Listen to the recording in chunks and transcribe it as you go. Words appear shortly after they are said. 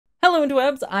Hello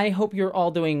interwebs, I hope you're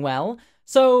all doing well.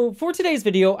 So for today's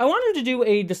video, I wanted to do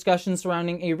a discussion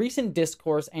surrounding a recent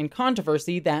discourse and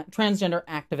controversy that transgender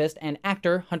activist and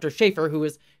actor Hunter Schafer, who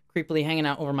is creepily hanging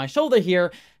out over my shoulder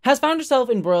here, has found herself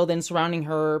embroiled in surrounding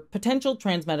her potential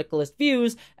transmedicalist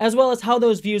views, as well as how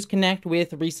those views connect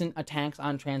with recent attacks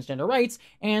on transgender rights,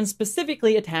 and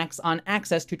specifically attacks on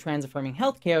access to trans-affirming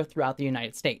healthcare throughout the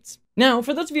United States. Now,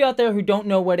 for those of you out there who don't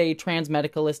know what a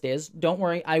transmedicalist is, don't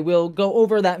worry, I will go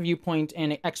over that viewpoint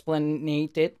and explain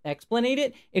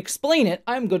it,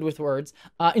 I'm good with words,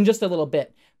 in just a little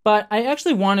bit. But I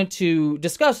actually wanted to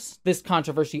discuss this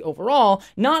controversy overall,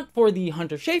 not for the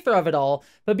Hunter Schafer of it all,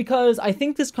 but because I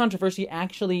think this controversy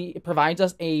actually provides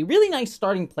us a really nice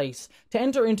starting place to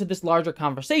enter into this larger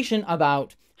conversation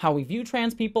about how we view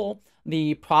trans people,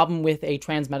 the problem with a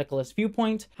transmedicalist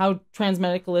viewpoint, how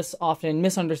transmedicalists often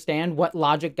misunderstand what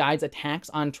logic guides attacks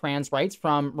on trans rights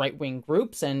from right-wing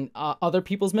groups, and other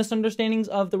people's misunderstandings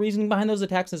of the reasoning behind those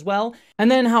attacks as well,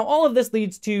 and then how all of this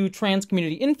leads to trans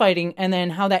community infighting, and then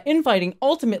how that infighting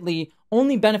ultimately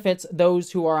only benefits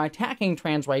those who are attacking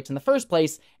trans rights in the first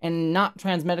place, and not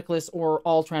transmedicalists or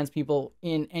all trans people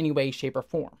in any way, shape, or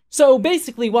form. So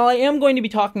basically, while I am going to be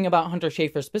talking about Hunter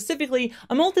Schafer specifically,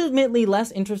 I'm ultimately less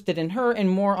interested in her and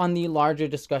more on the larger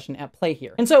discussion at play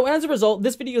here. And so as a result,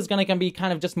 this video is going to be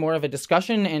kind of just more of a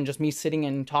discussion and just me sitting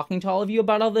and talking to all of you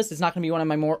about all this. It's not going to be one of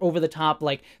my more over-the-top,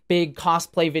 like, big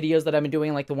cosplay videos that I've been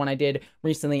doing, like the one I did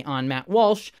recently on Matt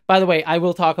Walsh. By the way, I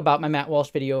will talk about my Matt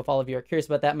Walsh video if all of you are curious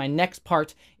about that. My next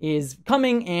part is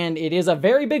coming, and it is a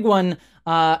very big one,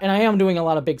 and I am doing a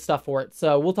lot of big stuff for it,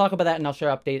 so we'll talk about that, and I'll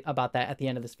share an update about that at the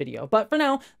end of this video. But for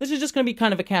now, this is just going to be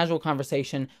kind of a casual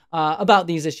conversation about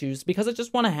these issues, because I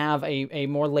just want to have a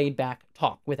more laid-back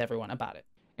talk with everyone about it.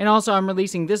 And also, I'm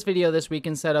releasing this video this week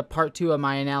instead of part 2 of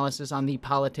my analysis on the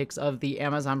politics of the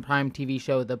Amazon Prime TV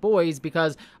show The Boys,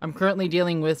 because I'm currently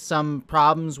dealing with some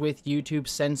problems with YouTube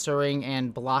censoring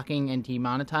and blocking and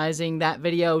demonetizing that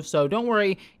video, so don't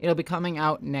worry, it'll be coming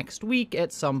out next week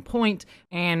at some point,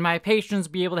 and my patrons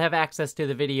will be able to have access to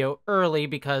the video early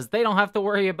because they don't have to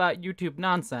worry about YouTube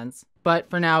nonsense.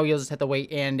 But for now, you'll just have to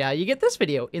wait, and you get this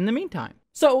video in the meantime.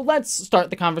 So let's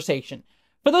start the conversation.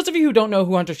 For those of you who don't know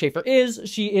who Hunter Schafer is,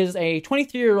 she is a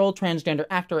 23-year-old transgender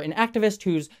actor and activist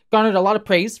who's garnered a lot of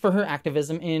praise for her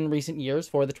activism in recent years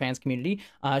for the trans community.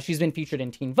 She's been featured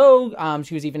in Teen Vogue,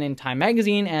 she was even in Time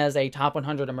magazine as a top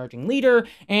 100 emerging leader,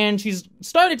 and she's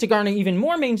started to garner even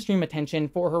more mainstream attention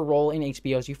for her role in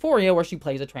HBO's Euphoria, where she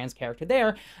plays a trans character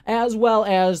there, as well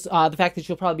as the fact that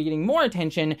she'll probably be getting more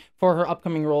attention for her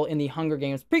upcoming role in the Hunger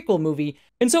Games prequel movie.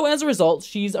 And so as a result,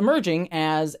 she's emerging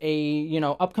as a,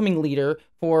 upcoming leader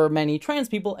for many trans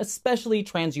people, especially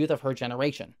trans youth of her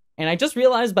generation. And I just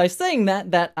realized by saying that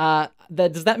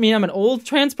does that mean I'm an old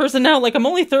trans person now? Like, I'm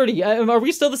only 30. Are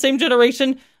we still the same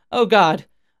generation? Oh God,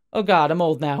 I'm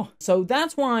old now. So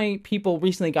that's why people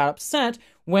recently got upset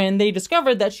when they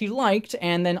discovered that she liked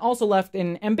and then also left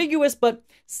an ambiguous but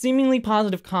seemingly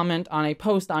positive comment on a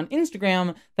post on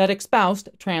Instagram that espoused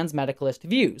transmedicalist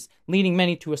views, leading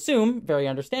many to assume, very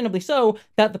understandably so,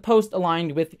 that the post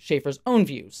aligned with Schafer's own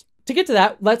views. To get to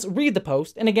that, let's read the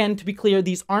post, and again, to be clear,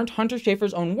 these aren't Hunter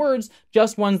Schafer's own words,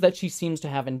 just ones that she seems to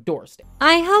have endorsed.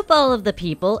 I hope all of the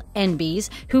people, NBs,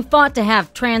 who fought to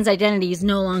have trans identities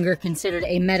no longer considered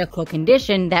a medical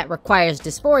condition that requires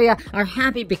dysphoria are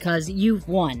happy because you've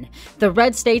won. The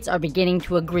red states are beginning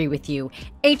to agree with you.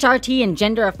 HRT and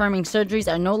gender-affirming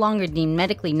surgeries are no longer deemed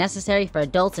medically necessary for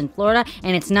adults in Florida,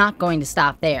 and it's not going to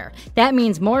stop there. That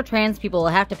means more trans people will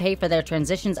have to pay for their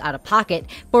transitions out of pocket,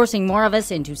 forcing more of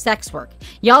us into sex work.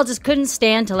 Y'all just couldn't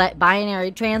stand to let binary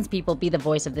trans people be the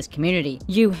voice of this community.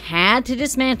 You had to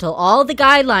dismantle all the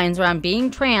guidelines around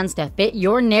being trans to fit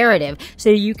your narrative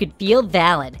so you could feel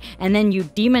valid, and then you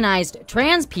demonized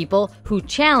trans people who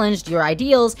challenged your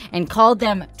ideals and called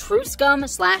them true scum /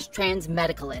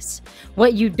 transmedicalists.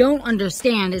 What you don't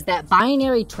understand is that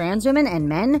binary trans women and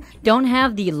men don't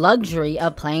have the luxury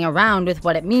of playing around with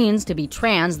what it means to be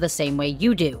trans the same way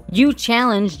you do. You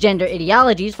challenge gender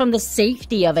ideologies from the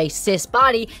safety of a cis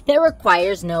body that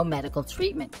requires no medical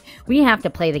treatment. We have to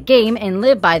play the game and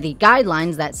live by the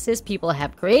guidelines that cis people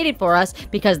have created for us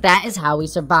because that is how we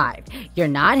survive. You're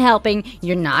not helping,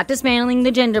 you're not dismantling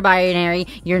the gender binary,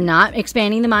 you're not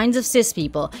expanding the minds of cis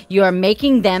people, you are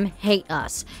making them hate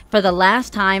us. For the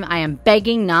last time, I am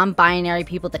begging non-binary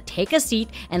people to take a seat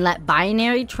and let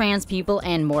binary trans people,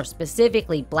 and more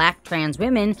specifically black trans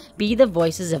women, be the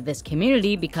voices of this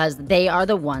community because they are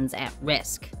the ones at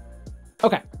risk.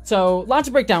 Okay, so lots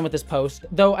to break down with this post,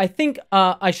 though I think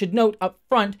I should note up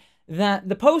front that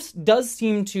the post does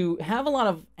seem to have a lot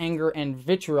of anger and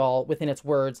vitriol within its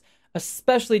words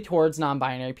especially towards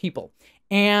non-binary people.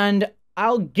 And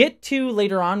I'll get to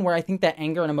later on where I think that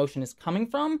anger and emotion is coming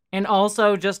from. And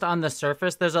also, just on the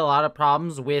surface, there's a lot of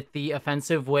problems with the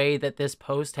offensive way that this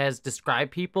post has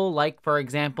described people. Like, for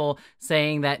example,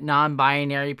 saying that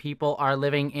non-binary people are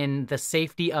living in the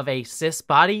safety of a cis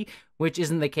body, which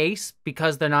isn't the case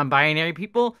because they're non-binary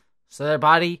people, so their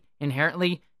body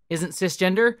inherently isn't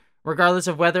cisgender, regardless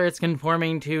of whether it's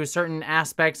conforming to certain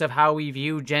aspects of how we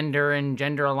view gender and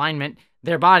gender alignment.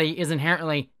 Their body is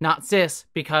inherently not cis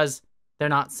because they're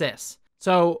not cis.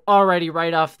 So already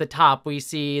right off the top, we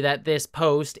see that this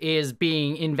post is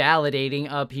being invalidating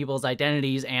of people's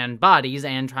identities and bodies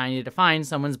and trying to define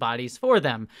someone's bodies for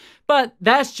them. But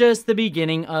that's just the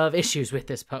beginning of issues with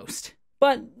this post.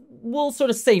 But we'll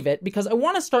sort of save it because I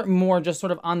want to start more just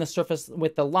sort of on the surface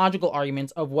with the logical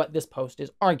arguments of what this post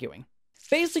is arguing.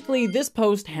 Basically, this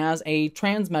post has a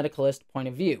transmedicalist point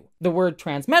of view. The word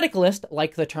transmedicalist,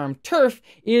 like the term TERF,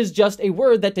 is just a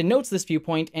word that denotes this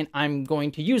viewpoint, and I'm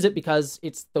going to use it because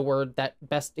it's the word that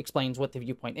best explains what the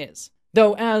viewpoint is.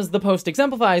 Though, as the post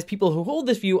exemplifies, people who hold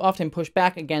this view often push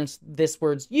back against this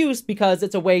word's use because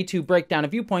it's a way to break down a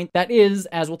viewpoint that is,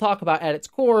 as we'll talk about at its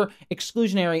core,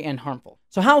 exclusionary and harmful.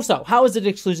 So? How is it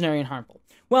exclusionary and harmful?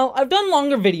 Well, I've done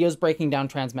longer videos breaking down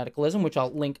transmedicalism, which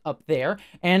I'll link up there,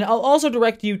 and I'll also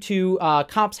direct you to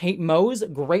Cops Hate Mo's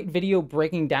great video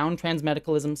breaking down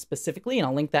transmedicalism specifically, and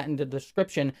I'll link that in the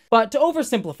description. But to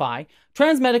oversimplify,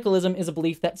 transmedicalism is a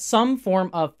belief that some form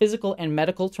of physical and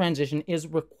medical transition is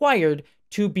required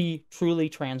to be truly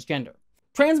transgender.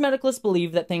 Transmedicalists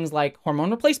believe that things like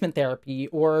hormone replacement therapy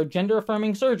or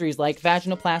gender-affirming surgeries like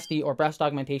vaginoplasty or breast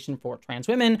augmentation for trans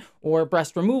women or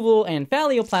breast removal and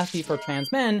phalloplasty for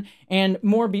trans men, and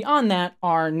more beyond that,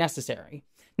 are necessary.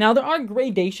 Now, there are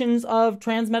gradations of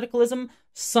transmedicalism.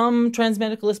 Some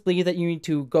transmedicalists believe that you need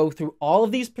to go through all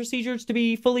of these procedures to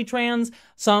be fully trans.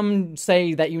 Some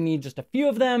say that you need just a few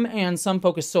of them, and some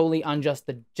focus solely on just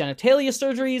the genitalia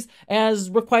surgeries as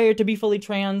required to be fully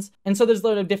trans. And so there's a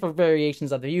lot of different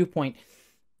variations of the viewpoint.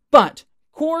 But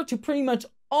core to pretty much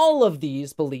all of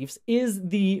these beliefs is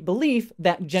the belief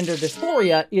that gender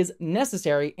dysphoria is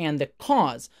necessary and the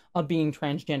cause of being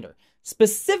transgender.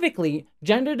 Specifically,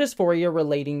 gender dysphoria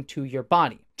relating to your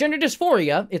body. Gender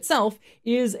dysphoria itself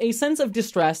is a sense of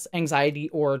distress, anxiety,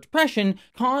 or depression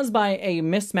caused by a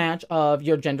mismatch of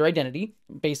your gender identity,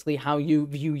 basically how you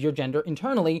view your gender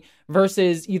internally,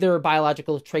 versus either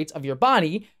biological traits of your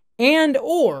body and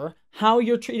or how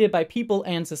you're treated by people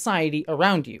and society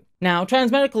around you. Now,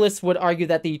 transmedicalists would argue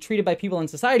that the treated by people and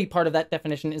society part of that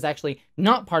definition is actually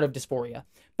not part of dysphoria,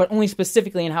 but only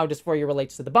specifically in how dysphoria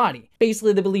relates to the body.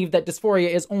 Basically, they believe that dysphoria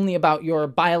is only about your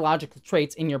biological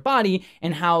traits in your body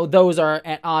and how those are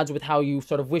at odds with how you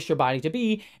sort of wish your body to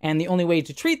be, and the only way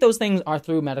to treat those things are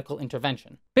through medical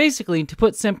intervention. Basically, to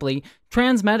put simply,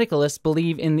 transmedicalists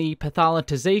believe in the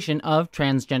pathologization of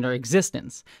transgender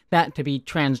existence, that to be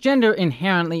transgender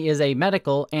inherently is a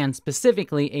medical and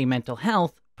specifically a mental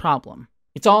health problem.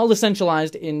 It's all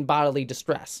essentialized in bodily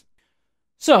distress.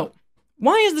 So,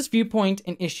 why is this viewpoint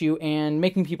an issue and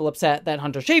making people upset that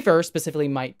Hunter Schafer specifically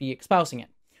might be espousing it?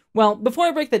 Well, before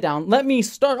I break that down, let me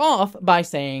start off by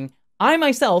saying I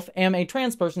myself am a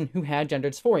trans person who had gender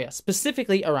dysphoria,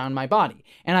 specifically around my body,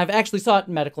 and I've actually sought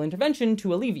medical intervention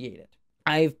to alleviate it.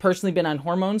 I've personally been on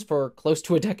hormones for close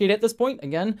to a decade at this point,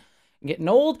 again, I'm getting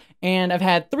old, and I've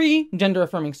had 3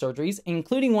 gender-affirming surgeries,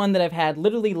 including one that I've had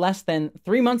literally less than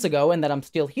 3 months ago and that I'm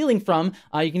still healing from.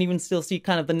 You can even still see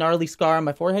kind of the gnarly scar on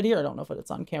my forehead here. I don't know if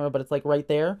it's on camera, but it's like right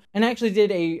there. And I actually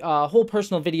did a whole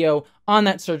personal video on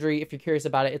that surgery. If you're curious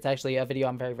about it, it's actually a video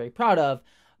I'm very, very proud of.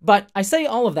 But I say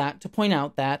all of that to point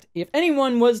out that if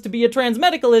anyone was to be a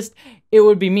transmedicalist, it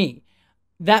would be me.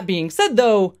 That being said,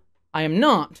 though, I am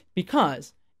not,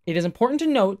 because it is important to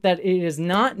note that it is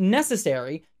not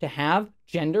necessary to have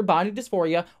gender body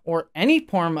dysphoria or any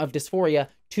form of dysphoria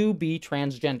to be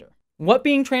transgender. What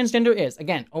being transgender is,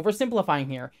 again, oversimplifying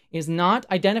here, is not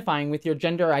identifying with your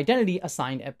gender identity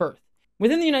assigned at birth.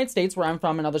 Within the United States, where I'm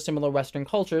from and other similar Western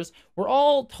cultures, we're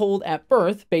all told at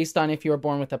birth, based on if you were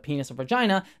born with a penis or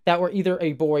vagina, that we're either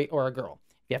a boy or a girl.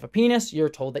 If you have a penis, you're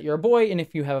told that you're a boy, and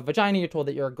if you have a vagina, you're told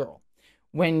that you're a girl.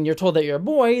 When you're told that you're a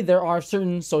boy, there are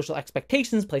certain social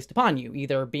expectations placed upon you,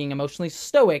 either being emotionally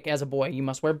stoic as a boy, you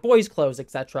must wear boys' clothes,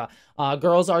 etc.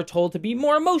 Girls are told to be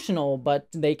more emotional, but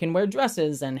they can wear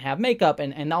dresses and have makeup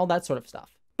and all that sort of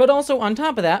stuff. But also on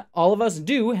top of that, all of us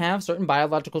do have certain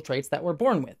biological traits that we're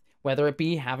born with. whether it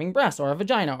be having breasts or a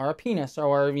vagina or a penis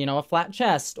or, a flat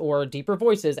chest or deeper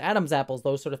voices, Adam's apples,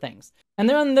 those sort of things. And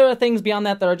then there are things beyond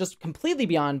that that are just completely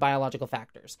beyond biological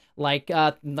factors, like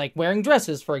wearing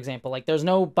dresses, for example. Like, there's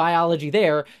no biology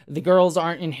there. The girls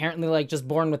aren't inherently just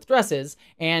born with dresses,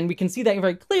 and we can see that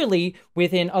very clearly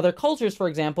within other cultures, for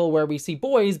example, where we see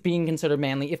boys being considered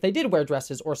manly if they did wear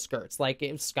dresses or skirts, like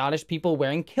Scottish people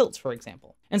wearing kilts, for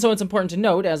example. And so it's important to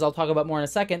note, as I'll talk about more in a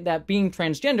second, that being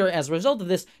transgender as a result of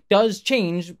this does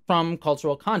change from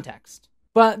cultural context.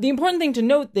 But the important thing to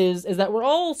note is that we're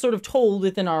all sort of told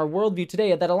within our worldview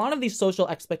today that a lot of these social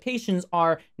expectations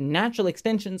are natural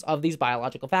extensions of these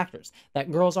biological factors, that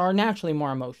girls are naturally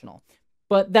more emotional.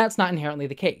 But that's not inherently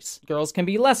the case. Girls can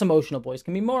be less emotional, boys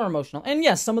can be more emotional. And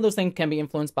yes, some of those things can be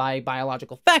influenced by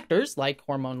biological factors, like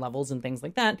hormone levels and things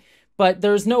like that, but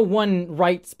there's no one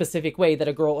right specific way that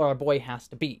a girl or a boy has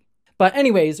to be. But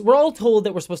anyways, we're all told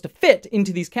that we're supposed to fit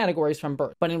into these categories from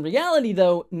birth. But in reality,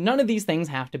 though, none of these things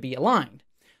have to be aligned.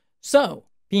 So,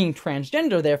 being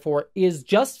transgender, therefore, is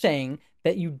just saying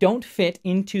that you don't fit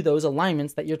into those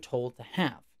alignments that you're told to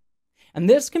have. And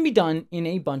this can be done in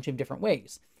a bunch of different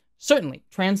ways. Certainly,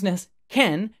 transness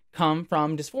can come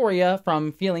from dysphoria,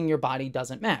 from feeling your body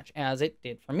doesn't match, as it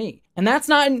did for me. And that's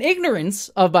not an ignorance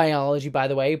of biology, by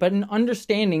the way, but an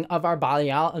understanding of our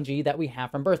biology that we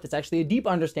have from birth. It's actually a deep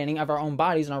understanding of our own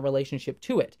bodies and our relationship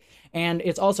to it. And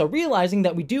it's also realizing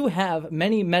that we do have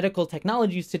many medical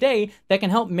technologies today that can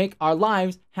help make our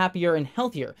lives happier and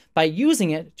healthier by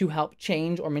using it to help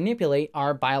change or manipulate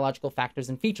our biological factors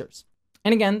and features.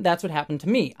 And again, that's what happened to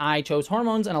me. I chose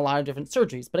hormones and a lot of different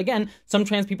surgeries. But again, some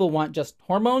trans people want just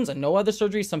hormones and no other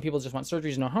surgeries. Some people just want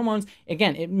surgeries and no hormones.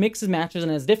 Again, it mixes, matches,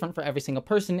 and is different for every single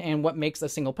person and what makes a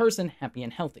single person happy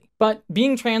and healthy. But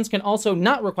being trans can also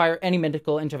not require any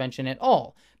medical intervention at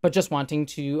all, but just wanting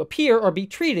to appear or be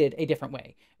treated a different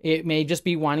way. It may just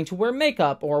be wanting to wear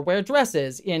makeup or wear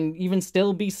dresses and even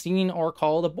still be seen or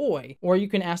called a boy. Or you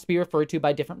can ask to be referred to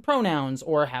by different pronouns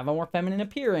or have a more feminine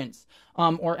appearance.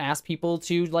 Or ask people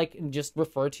to just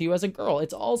refer to you as a girl.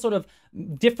 It's all sort of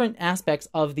different aspects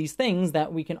of these things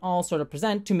that we can all sort of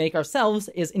present to make ourselves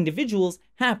as individuals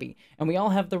happy. And we all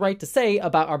have the right to say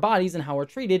about our bodies and how we're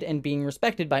treated and being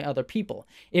respected by other people.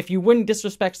 If you wouldn't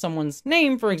disrespect someone's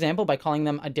name, for example, by calling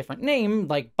them a different name,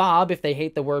 like Bob, if they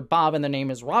hate the word Bob and their name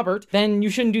is Robert, then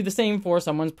you shouldn't do the same for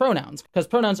someone's pronouns, because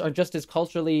pronouns are just as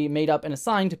culturally made up and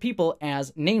assigned to people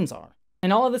as names are.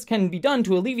 And all of this can be done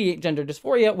to alleviate gender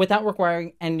dysphoria without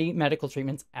requiring any medical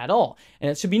treatments at all.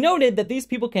 And it should be noted that these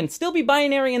people can still be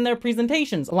binary in their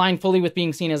presentations, aligned fully with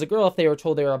being seen as a girl if they were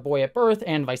told they were a boy at birth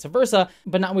and vice versa,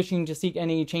 but not wishing to seek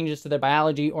any changes to their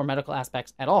biology or medical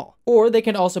aspects at all. Or they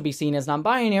can also be seen as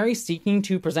non-binary, seeking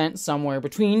to present somewhere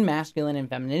between masculine and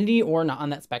femininity or not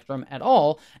on that spectrum at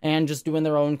all, and just doing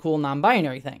their own cool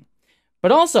non-binary thing.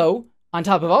 But also, on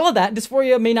top of all of that,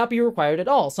 dysphoria may not be required at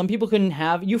all. Some people can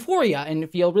have euphoria and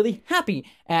feel really happy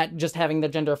at just having their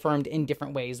gender affirmed in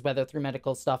different ways, whether through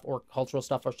medical stuff or cultural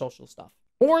stuff or social stuff.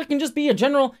 Or it can just be a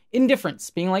general indifference,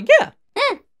 being like, yeah,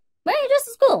 Wearing a dress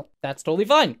is cool. that's totally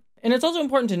fine. And it's also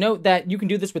important to note that you can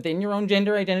do this within your own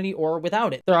gender identity or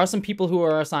without it. There are some people who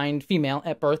are assigned female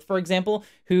at birth, for example,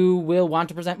 who will want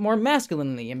to present more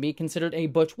masculinely and be considered a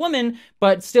butch woman,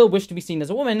 but still wish to be seen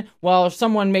as a woman, while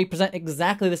someone may present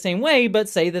exactly the same way, but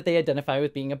say that they identify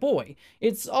with being a boy.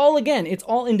 It's all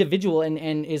individual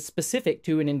and is specific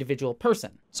to an individual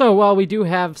person. So while we do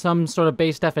have some sort of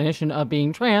base definition of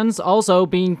being trans, also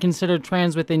being considered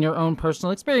trans within your own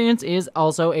personal experience is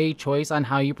also a choice on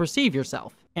how you perceive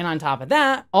yourself. And on top of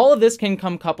that, all of this can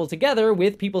come coupled together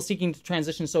with people seeking to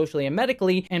transition socially and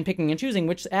medically and picking and choosing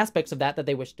which aspects of that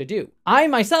they wish to do. I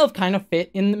myself kind of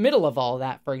fit in the middle of all of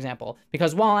that, for example,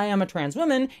 because while I am a trans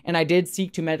woman and I did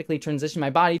seek to medically transition my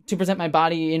body to present my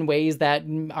body in ways that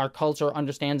our culture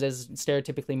understands as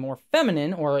stereotypically more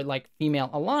feminine or like female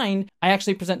aligned, I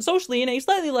actually present socially in a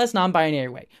slightly less non-binary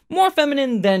way. More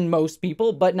feminine than most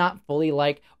people, but not fully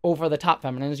like over the top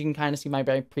feminine, as you can kind of see my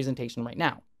presentation right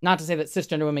now. Not to say that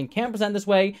cisgender women can't present this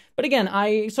way, but again,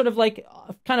 I sort of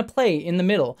kind of play in the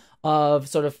middle of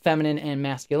sort of feminine and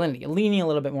masculinity, leaning a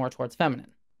little bit more towards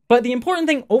feminine. But the important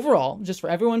thing overall, just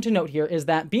for everyone to note here, is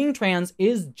that being trans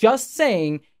is just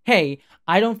saying, hey,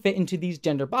 I don't fit into these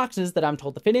gender boxes that I'm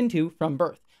told to fit into from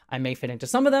birth. I may fit into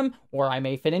some of them, or I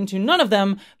may fit into none of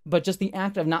them, but just the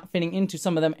act of not fitting into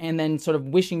some of them and then sort of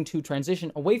wishing to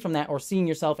transition away from that or seeing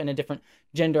yourself in a different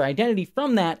gender identity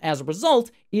from that as a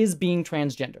result is being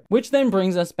transgender. Which then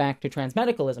brings us back to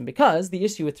transmedicalism, because the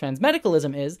issue with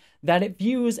transmedicalism is that it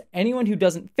views anyone who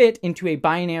doesn't fit into a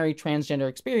binary transgender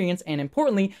experience, and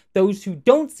importantly, those who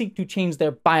don't seek to change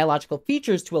their biological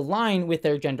features to align with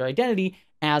their gender identity,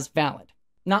 as valid.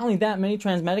 Not only that, many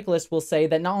transmedicalists will say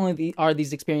that not only are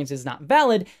these experiences not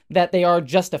valid, that they are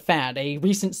just a fad, a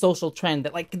recent social trend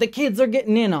that, like, the kids are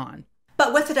getting in on.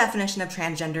 But with the definition of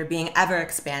transgender being ever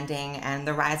expanding and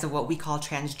the rise of what we call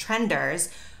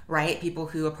transgenders, right? People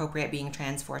who appropriate being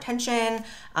trans for attention.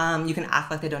 You can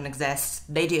act like they don't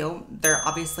exist. They do. They're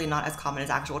obviously not as common as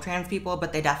actual trans people,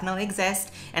 but they definitely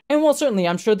exist. And well, certainly,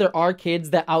 I'm sure there are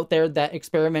kids that out there that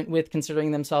experiment with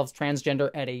considering themselves transgender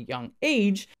at a young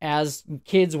age. As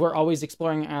kids, we're always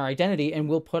exploring our identity and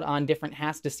we'll put on different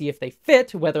hats to see if they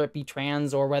fit, whether it be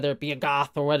trans or whether it be a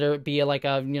goth or whether it be like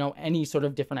a, any sort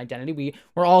of different identity.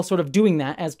 We're all sort of doing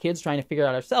that as kids, trying to figure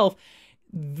out ourselves.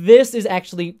 This is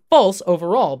actually false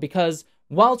overall, because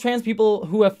while trans people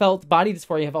who have felt body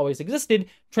dysphoria have always existed,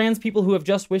 trans people who have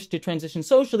just wished to transition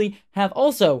socially have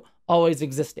also always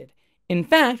existed. In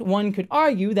fact, one could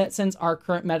argue that since our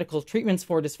current medical treatments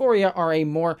for dysphoria are a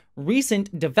more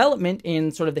recent development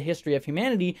in sort of the history of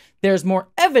humanity, there's more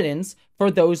evidence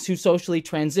for those who socially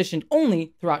transitioned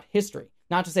only throughout history.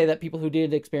 Not to say that people who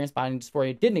did experience body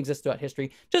dysphoria didn't exist throughout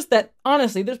history, just that,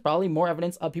 honestly, there's probably more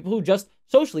evidence of people who just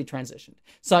socially transitioned,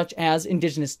 such as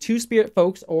indigenous two-spirit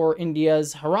folks or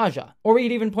India's Haraja. Or we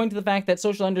could even point to the fact that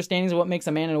social understandings of what makes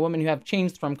a man and a woman who have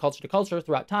changed from culture to culture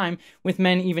throughout time, with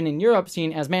men even in Europe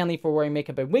seen as manly for wearing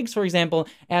makeup and wigs, for example,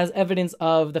 as evidence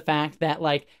of the fact that,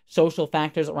 like, social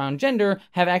factors around gender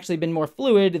have actually been more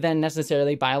fluid than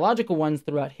necessarily biological ones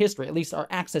throughout history. At least our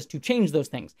access to change those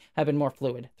things have been more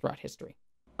fluid throughout history.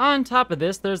 On top of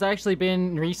this, there's actually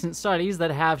been recent studies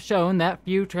that have shown that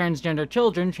few transgender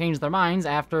children change their minds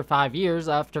after 5 years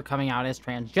after coming out as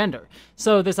transgender.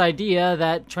 So this idea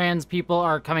that trans people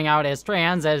are coming out as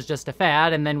trans as just a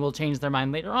fad and then will change their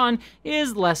mind later on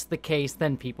is less the case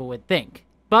than people would think.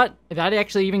 But that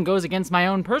actually even goes against my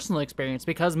own personal experience,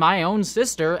 because my own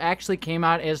sister actually came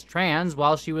out as trans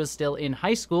while she was still in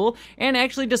high school and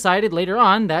actually decided later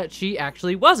on that she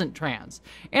actually wasn't trans.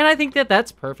 And I think that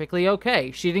that's perfectly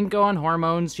okay. She didn't go on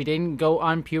hormones, she didn't go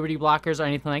on puberty blockers or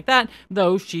anything like that,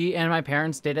 though she and my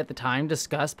parents did at the time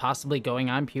discuss possibly going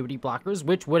on puberty blockers,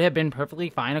 which would have been perfectly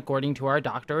fine according to our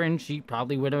doctor, and she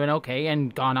probably would have been okay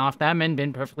and gone off them and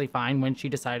been perfectly fine when she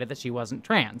decided that she wasn't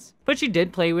trans. But she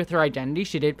did play with her identity,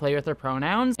 she did play with her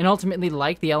pronouns, and ultimately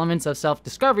liked the elements of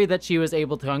self-discovery that she was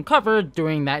able to uncover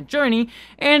during that journey,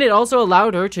 and it also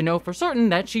allowed her to know for certain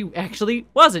that she actually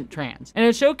wasn't trans. And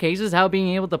it showcases how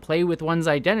being able to play with one's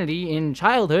identity in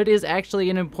childhood is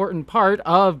actually an important part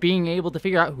of being able to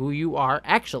figure out who you are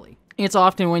actually. It's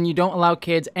often when you don't allow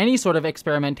kids any sort of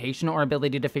experimentation or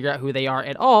ability to figure out who they are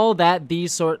at all that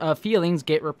these sort of feelings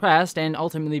get repressed and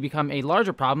ultimately become a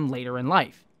larger problem later in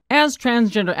life. As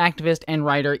transgender activist and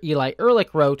writer Eli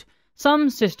Ehrlich wrote, "Some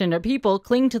cisgender people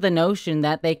cling to the notion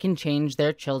that they can change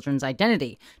their children's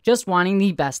identity, just wanting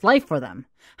the best life for them.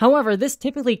 However, this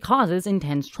typically causes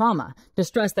intense trauma,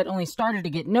 distress that only started to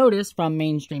get noticed from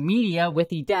mainstream media with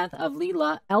the death of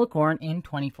Leila Elkhorn in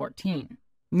 2014.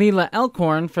 Leila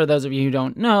Elkhorn, for those of you who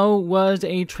don't know, was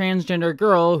a transgender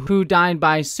girl who died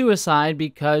by suicide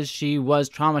because she was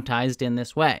traumatized in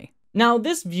this way. Now,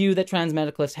 this view that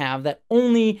transmedicalists have, that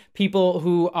only people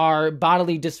who are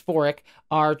bodily dysphoric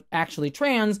are actually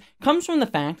trans, comes from the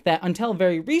fact that until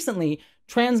very recently,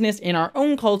 transness in our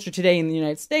own culture today in the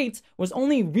United States was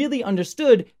only really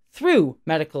understood through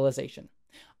medicalization.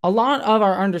 A lot of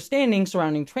our understanding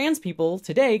surrounding trans people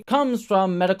today comes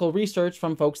from medical research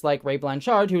from folks like Ray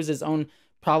Blanchard, who is his own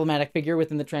problematic figure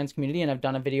within the trans community, and I've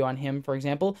done a video on him, for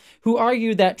example, who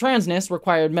argued that transness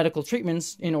required medical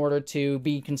treatments in order to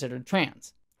be considered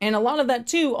trans. And a lot of that,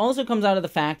 too, also comes out of the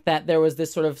fact that there was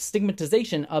this sort of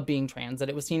stigmatization of being trans, that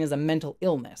it was seen as a mental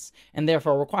illness, and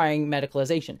therefore requiring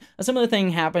medicalization. A similar thing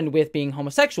happened with being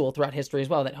homosexual throughout history as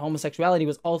well, that homosexuality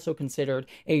was also considered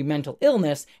a mental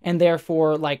illness, and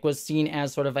therefore, was seen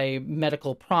as sort of a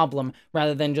medical problem,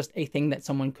 rather than just a thing that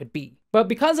someone could be. But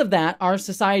because of that, our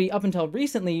society up until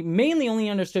recently mainly only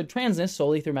understood transness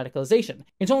solely through medicalization.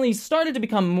 It's only started to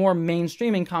become more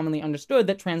mainstream and commonly understood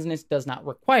that transness does not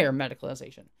require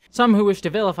medicalization. Some who wish to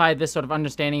vilify this sort of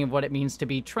understanding of what it means to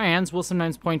be trans will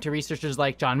sometimes point to researchers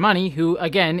like John Money, who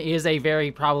again is a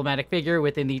very problematic figure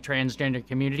within the transgender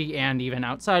community and even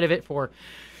outside of it for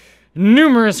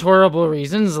numerous horrible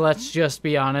reasons, let's just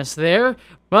be honest there.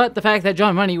 But the fact that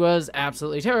John Money was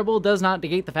absolutely terrible does not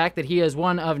negate the fact that he is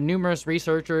one of numerous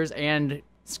researchers and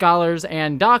scholars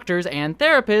and doctors and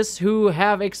therapists who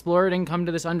have explored and come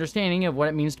to this understanding of what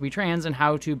it means to be trans and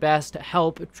how to best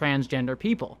help transgender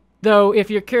people. Though, if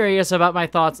you're curious about my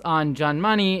thoughts on John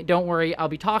Money, don't worry, I'll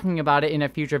be talking about it in a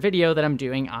future video that I'm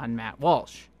doing on Matt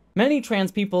Walsh. Many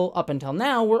trans people up until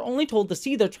now were only told to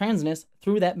see their transness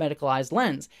through that medicalized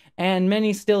lens, and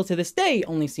many still to this day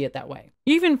only see it that way.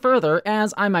 Even further,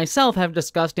 as I myself have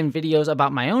discussed in videos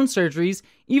about my own surgeries,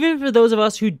 even for those of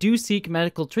us who do seek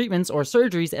medical treatments or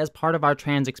surgeries as part of our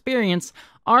trans experience,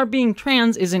 our being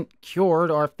trans isn't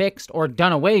cured or fixed or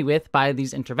done away with by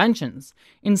these interventions.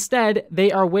 Instead,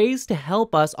 they are ways to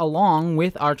help us along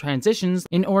with our transitions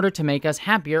in order to make us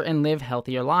happier and live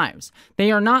healthier lives.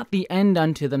 They are not the end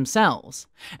unto themselves.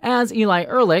 As Eli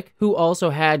Ehrlich, who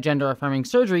also had gender-affirming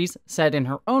surgeries, said in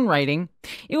her own writing,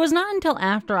 "It was not until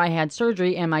after I had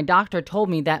surgery and my doctor told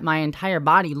me that my entire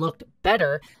body looked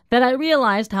better that I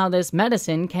realized how this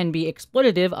medicine can be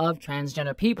exploitative of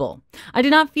transgender people. I did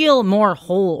not feel more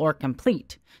whole or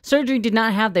complete. Surgery did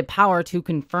not have the power to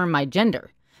confirm my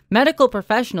gender. Medical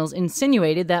professionals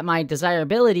insinuated that my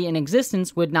desirability and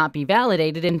existence would not be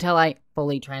validated until I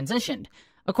fully transitioned.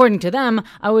 According to them,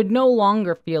 I would no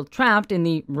longer feel trapped in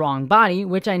the wrong body,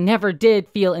 which I never did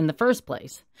feel in the first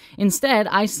place. Instead,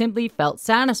 I simply felt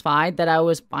satisfied that I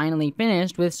was finally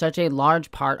finished with such a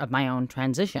large part of my own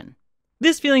transition."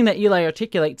 This feeling that Eli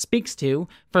articulates speaks to,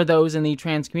 for those in the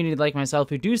trans community like myself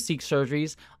who do seek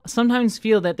surgeries, sometimes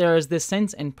feel that there is this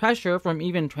sense and pressure from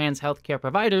even trans healthcare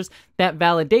providers that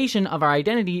validation of our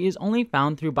identity is only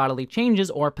found through bodily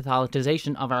changes or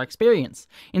pathologization of our experience,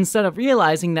 instead of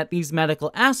realizing that these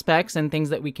medical aspects and things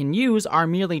that we can use are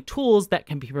merely tools that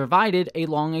can be provided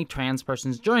along a trans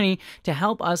person's journey to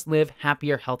help us live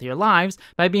happier, healthier lives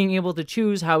by being able to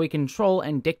choose how we control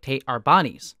and dictate our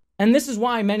bodies. And this is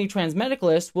why many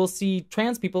transmedicalists will see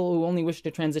trans people who only wish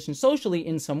to transition socially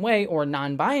in some way, or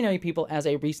non-binary people, as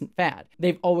a recent fad.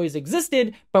 They've always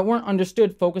existed, but weren't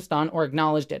understood, focused on, or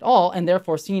acknowledged at all, and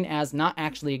therefore seen as not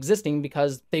actually existing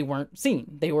because they weren't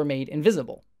seen. They were made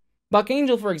invisible. Buck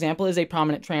Angel, for example, is a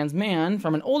prominent trans man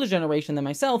from an older generation than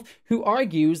myself who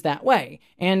argues that way,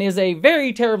 and is a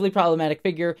very terribly problematic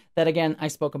figure that, again, I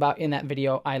spoke about in that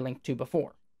video I linked to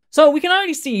before. So we can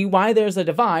already see why there's a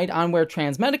divide on where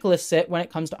transmedicalists sit when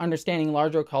it comes to understanding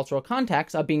larger cultural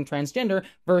contexts of being transgender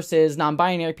versus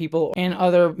non-binary people and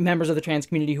other members of the trans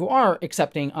community who are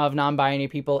accepting of non-binary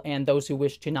people and those who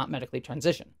wish to not medically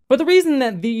transition. But the reason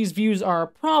that these views are a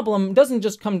problem doesn't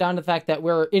just come down to the fact that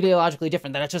we're ideologically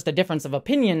different, that it's just a difference of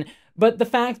opinion, but the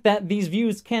fact that these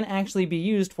views can actually be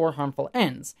used for harmful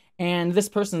ends. And this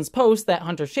person's post that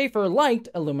Hunter Schafer liked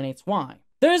illuminates why.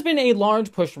 There has been a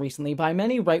large push recently by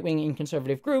many right-wing and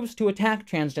conservative groups to attack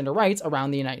transgender rights around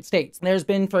the United States. There's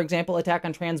been, for example, attack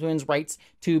on trans women's rights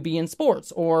to be in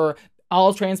sports, or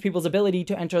all trans people's ability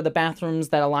to enter the bathrooms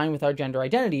that align with our gender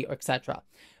identity, etc.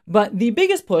 But the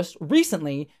biggest push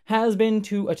recently has been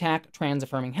to attack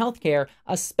trans-affirming healthcare,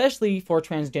 especially for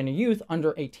transgender youth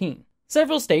under 18.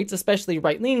 Several states, especially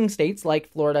right-leaning states like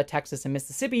Florida, Texas, and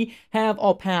Mississippi, have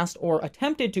all passed or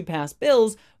attempted to pass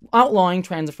bills outlawing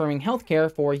trans-affirming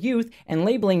healthcare for youth and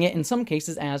labeling it in some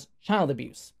cases as child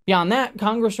abuse. Beyond that,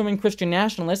 Congresswoman Christian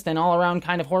nationalist and all-around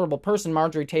kind of horrible person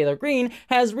Marjorie Taylor Greene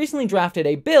has recently drafted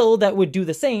a bill that would do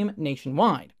the same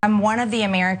nationwide. I'm one of the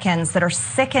Americans that are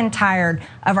sick and tired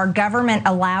of our government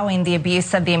allowing the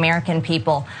abuse of the American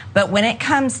people. But when it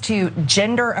comes to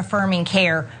gender-affirming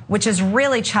care, which is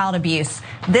really child abuse,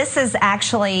 this is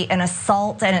actually an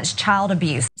assault and it's child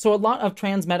abuse. So a lot of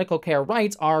trans medical care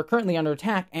rights are currently under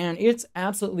attack, and it's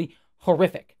absolutely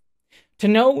horrific. To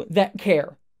know that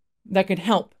care that could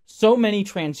help so many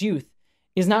trans youth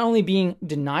is not only being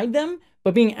denied them,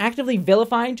 but being actively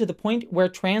vilified to the point where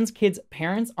trans kids'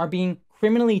 parents are being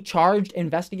criminally charged,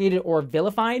 investigated, or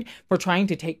vilified for trying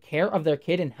to take care of their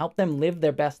kid and help them live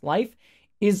their best life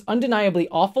is undeniably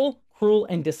awful, cruel,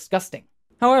 and disgusting.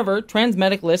 However,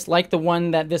 transmedicalists, like the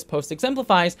one that this post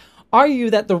exemplifies,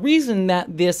 argue that the reason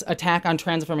that this attack on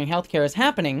trans-affirming healthcare is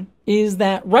happening is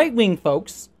that right-wing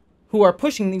folks who are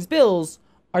pushing these bills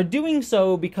are doing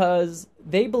so because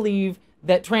they believe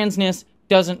that transness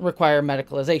doesn't require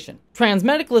medicalization.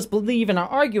 Transmedicalists believe and are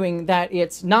arguing that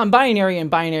it's non-binary and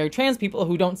binary trans people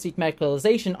who don't seek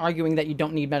medicalization, arguing that you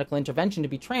don't need medical intervention to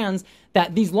be trans,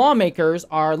 that these lawmakers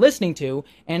are listening to,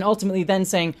 and ultimately then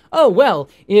saying, oh, well,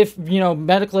 if,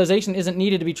 medicalization isn't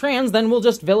needed to be trans, then we'll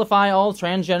just vilify all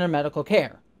transgender medical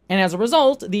care. And as a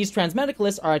result, these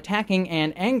transmedicalists are attacking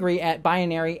and angry at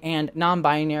binary and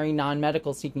non-binary,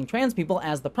 non-medical seeking trans people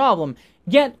as the problem.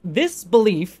 Yet, this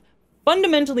belief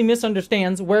fundamentally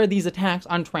misunderstands where these attacks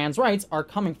on trans rights are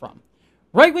coming from.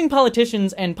 Right-wing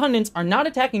politicians and pundits are not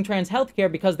attacking trans healthcare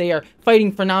because they are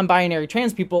fighting for non-binary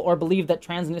trans people or believe that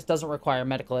transness doesn't require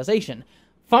medicalization.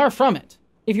 Far from it.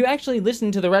 If you actually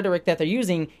listen to the rhetoric that they're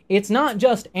using, it's not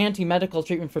just anti-medical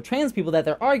treatment for trans people that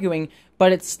they're arguing,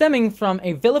 but it's stemming from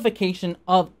a vilification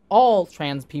of all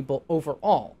trans people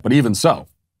overall. But even so,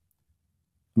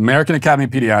 American Academy of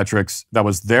Pediatrics, that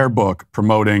was their book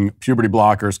promoting puberty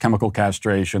blockers, chemical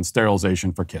castration,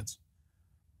 sterilization for kids.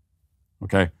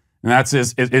 Okay? And that's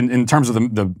in terms of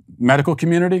the medical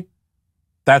community,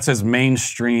 that's as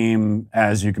mainstream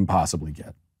as you can possibly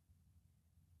get.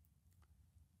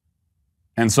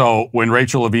 And so when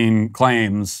Rachel Levine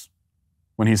claims,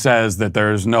 when he says that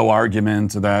there's no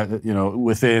argument that, you know,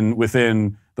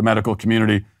 within the medical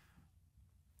community,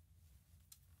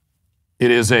 it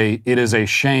is a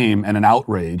shame and an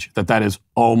outrage that is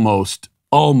almost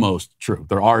true.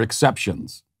 There are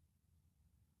exceptions,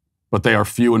 but they are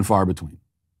few and far between,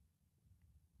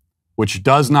 which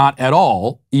does not at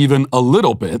all, even a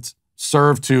little bit,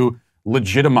 serve to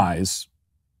legitimize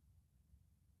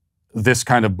this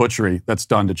kind of butchery that's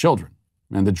done to children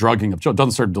and the drugging of children. It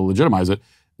doesn't serve to legitimize it.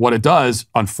 What it does,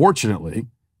 unfortunately,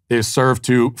 is serve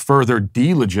to further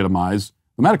delegitimize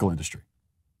the medical industry.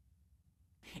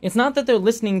 It's not that they're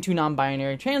listening to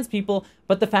non-binary trans people,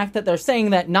 but the fact that they're saying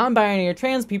that non-binary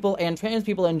trans people and trans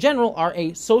people in general are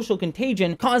a social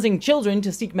contagion, causing children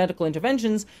to seek medical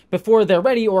interventions before they're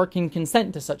ready or can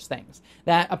consent to such things.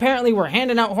 That apparently we're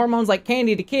handing out hormones like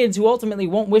candy to kids who ultimately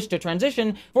won't wish to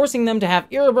transition, forcing them to have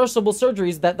irreversible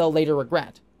surgeries that they'll later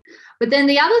regret. But then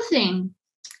the other thing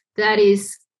that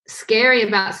is scary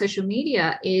about social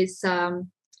media is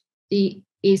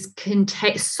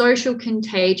social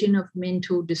contagion of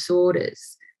mental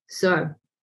disorders. So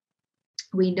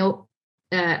we know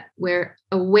we're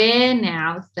aware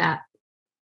now that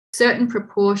a certain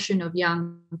proportion of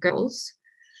young girls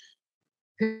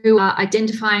who are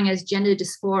identifying as gender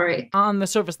dysphoric. On the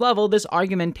surface level, this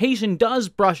argumentation does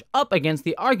brush up against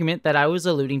the argument that I was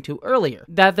alluding to earlier,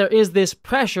 that there is this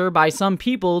pressure by some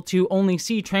people to only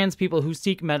see trans people who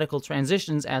seek medical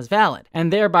transitions as valid,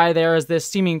 and thereby there is this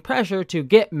seeming pressure to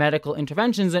get medical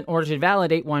interventions in order to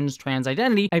validate one's trans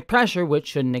identity, a pressure which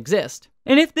shouldn't exist.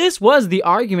 And if this was the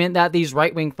argument that these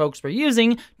right-wing folks were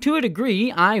using, to a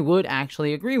degree, I would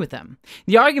actually agree with them.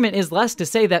 The argument is less to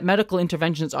say that medical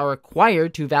interventions are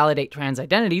required to validate trans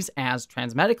identities, as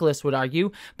transmedicalists would argue,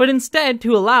 but instead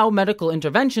to allow medical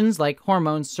interventions like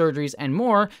hormones, surgeries, and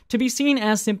more to be seen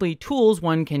as simply tools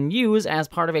one can use as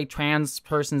part of a trans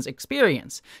person's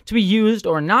experience, to be used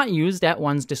or not used at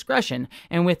one's discretion,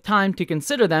 and with time to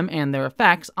consider them and their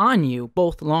effects on you,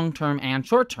 both long-term and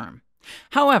short-term.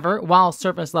 However, while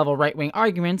surface-level right-wing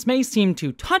arguments may seem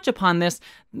to touch upon this,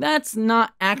 that's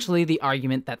not actually the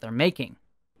argument that they're making.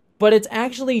 But it's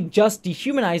actually just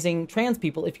dehumanizing trans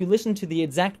people if you listen to the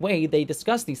exact way they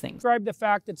discuss these things. Describe the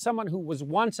fact that someone who was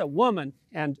once a woman,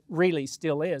 and really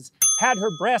still is, had her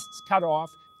breasts cut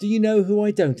off. Do you know who I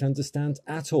don't understand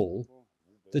at all?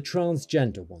 The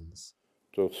transgender ones.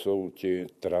 To jsou ti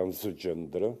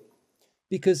transgender.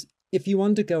 Because if you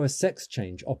undergo a sex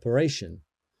change operation,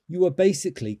 you are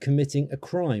basically committing a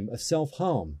crime of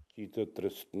self-harm.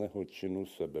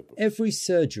 Every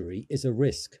surgery is a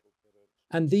risk.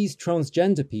 And these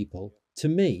transgender people, to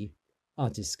me, are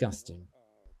disgusting.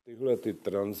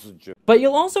 But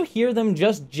you'll also hear them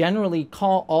just generally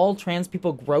call all trans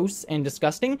people gross and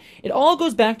disgusting. It all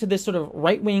goes back to this sort of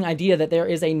right-wing idea that there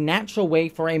is a natural way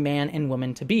for a man and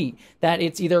woman to be. That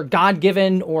it's either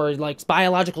God-given or like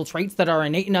biological traits that are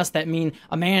innate in us that mean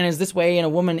a man is this way and a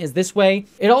woman is this way.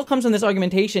 It all comes from this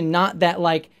argumentation, not that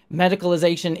like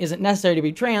medicalization isn't necessary to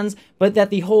be trans, but that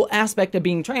the whole aspect of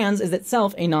being trans is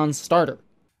itself a non-starter.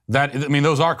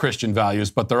 Those are Christian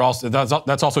values, but they're also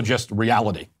that's also just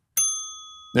reality.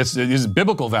 These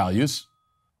biblical values,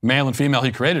 male and female,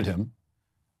 he created him,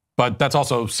 but that's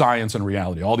also science and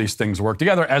reality. All these things work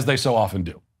together, as they so often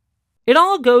do. It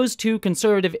all goes to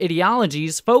conservative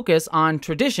ideologies' focus on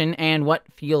tradition and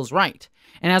what feels right.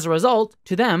 And as a result,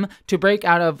 to them, to break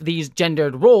out of these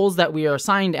gendered roles that we are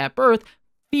assigned at birth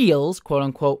feels,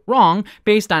 quote-unquote, wrong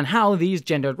based on how these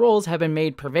gendered roles have been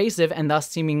made pervasive and thus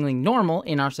seemingly normal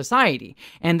in our society,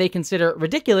 and they consider it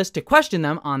ridiculous to question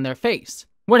them on their face.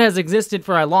 What has existed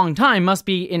for a long time must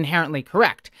be inherently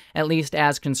correct, at least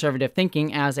as conservative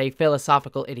thinking as a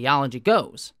philosophical ideology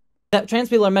goes. That trans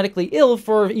people are medically ill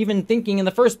for even thinking in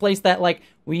the first place that, like,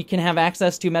 we can have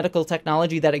access to medical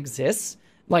technology that exists.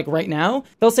 like right now,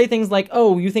 they'll say things like,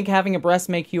 oh, you think having a breast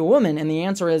make you a woman? And the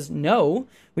answer is no,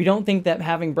 we don't think that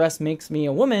having breasts makes me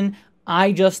a woman.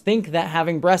 I just think that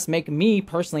having breasts make me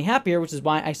personally happier, which is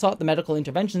why I sought the medical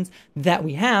interventions that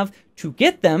we have to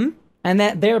get them, and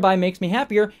that thereby makes me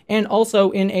happier, and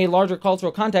also in a larger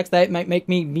cultural context that might make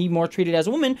me be more treated as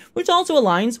a woman, which also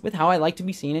aligns with how I like to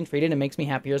be seen and treated and makes me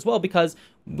happier as well, because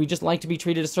we just like to be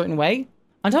treated a certain way.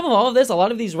 On top of all of this, a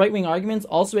lot of these right-wing arguments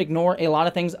also ignore a lot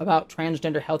of things about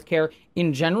transgender healthcare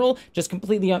in general, just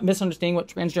completely misunderstanding what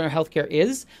transgender healthcare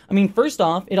is. I mean, first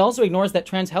off, it also ignores that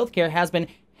trans healthcare has been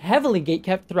heavily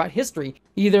gatekept throughout history,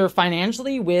 either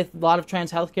financially, with a lot of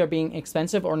trans healthcare being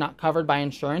expensive or not covered by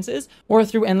insurances, or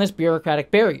through endless bureaucratic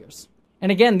barriers.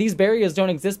 And again, these barriers don't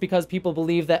exist because people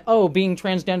believe that, oh, being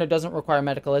transgender doesn't require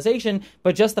medicalization,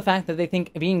 but just the fact that they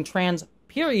think being trans,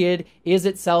 period, is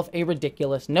itself a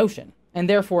ridiculous notion, and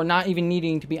therefore not even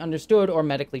needing to be understood or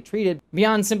medically treated,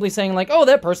 beyond simply saying like, oh,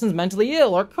 that person's mentally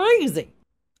ill or crazy.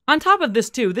 On top of this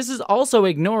too, this is also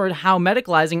ignored how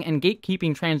medicalizing and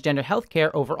gatekeeping transgender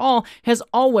healthcare overall has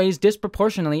always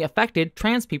disproportionately affected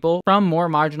trans people from more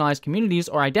marginalized communities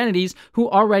or identities who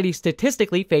already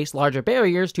statistically face larger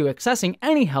barriers to accessing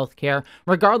any healthcare,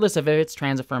 regardless of if it's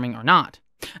trans-affirming or not.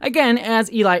 Again,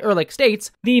 as Eli Ehrlich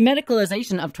states, the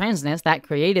medicalization of transness that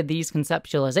created these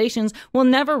conceptualizations will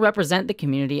never represent the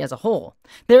community as a whole.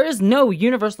 There is no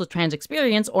universal trans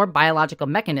experience or biological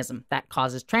mechanism that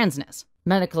causes transness.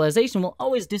 Medicalization will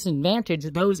always disadvantage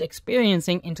those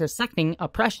experiencing intersecting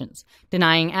oppressions,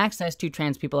 denying access to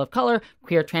trans people of color,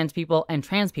 queer trans people, and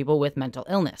trans people with mental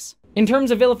illness. In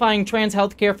terms of vilifying trans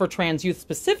healthcare for trans youth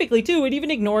specifically too, it even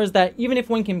ignores that even if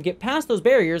one can get past those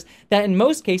barriers, that in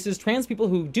most cases trans people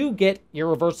who do get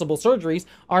irreversible surgeries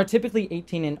are typically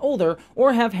 18 and older,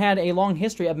 or have had a long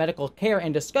history of medical care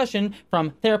and discussion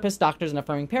from therapists, doctors, and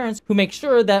affirming parents who make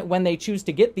sure that when they choose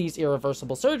to get these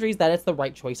irreversible surgeries that it's the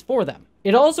right choice for them.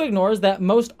 It also ignores that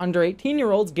most under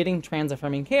 18-year-olds getting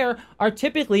trans-affirming care are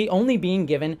typically only being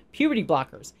given puberty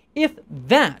blockers, if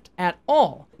that at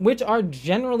all, which are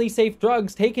generally safe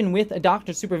drugs taken with a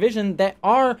doctor's supervision that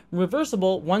are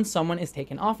reversible once someone is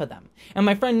taken off of them. And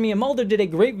my friend Mia Mulder did a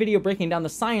great video breaking down the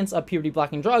science of puberty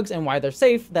blocking drugs and why they're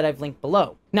safe that I've linked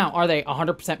below. Now, are they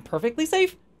 100% perfectly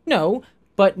safe? No.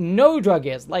 But no drug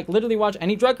is. Like, literally watch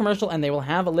any drug commercial and they will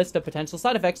have a list of potential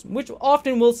side effects, which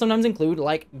often will sometimes include,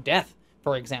 like, death,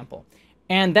 for example.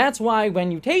 And that's why when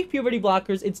you take puberty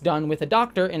blockers, it's done with a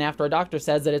doctor, and after a doctor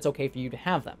says that it's okay for you to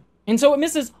have them. And so it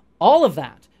misses all of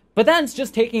that. But that's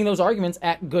just taking those arguments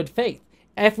at good faith.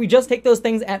 If we just take those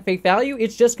things at face value,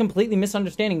 it's just completely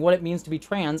misunderstanding what it means to be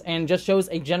trans, and just shows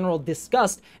a general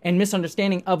disgust and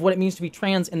misunderstanding of what it means to be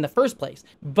trans in the first place.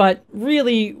 But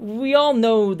really, we all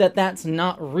know that that's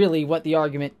not really what the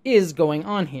argument is going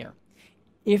on here.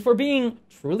 If we're being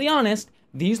truly honest,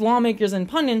 these lawmakers and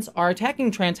pundits are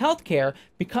attacking trans healthcare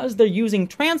because they're using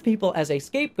trans people as a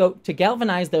scapegoat to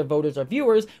galvanize their voters or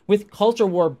viewers with culture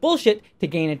war bullshit to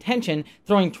gain attention,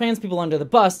 throwing trans people under the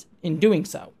bus in doing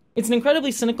so. It's an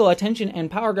incredibly cynical attention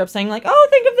and power grab saying like, oh,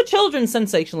 think of the children's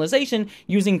sensationalization,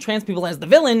 using trans people as the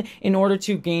villain in order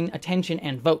to gain attention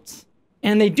and votes.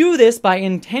 And they do this by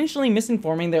intentionally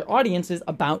misinforming their audiences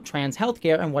about trans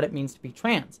healthcare and what it means to be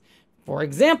trans. For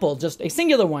example, just a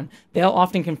singular one, they'll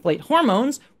often conflate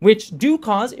hormones, which do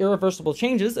cause irreversible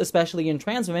changes, especially in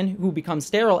trans women who become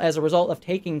sterile as a result of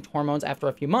taking hormones after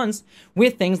a few months,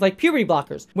 with things like puberty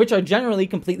blockers, which are generally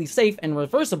completely safe and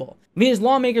reversible. These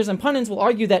lawmakers and pundits will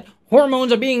argue that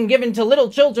hormones are being given to little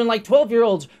children like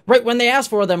 12-year-olds right when they ask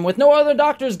for them, with no other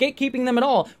doctors gatekeeping them at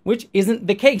all, which isn't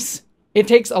the case. It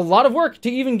takes a lot of work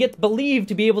to even get believed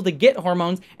to be able to get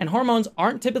hormones, and hormones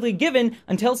aren't typically given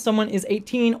until someone is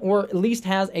 18 or at least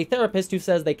has a therapist who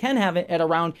says they can have it at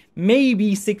around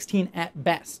maybe 16 at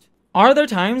best. Are there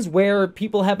times where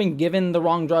people have been given the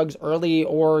wrong drugs early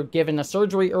or given a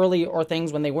surgery early or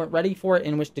things when they weren't ready for it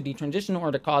in which to detransition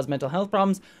or to cause mental health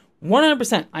problems?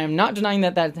 100%. I am not denying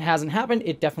that that hasn't happened.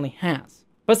 It definitely has.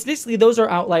 But statistically, those are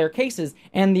outlier cases,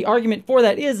 and the argument for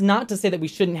that is not to say that we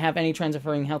shouldn't have any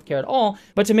trans-affirming healthcare at all,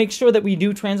 but to make sure that we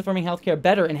do trans-affirming healthcare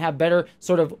better and have better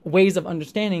sort of ways of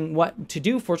understanding what to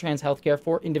do for trans healthcare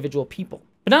for individual people.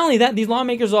 But not only that, these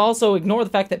lawmakers also ignore the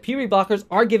fact that puberty blockers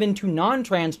are given to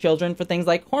non-trans children for things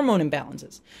like hormone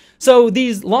imbalances. So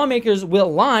these lawmakers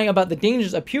will lie about the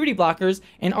dangers of puberty blockers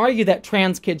and argue that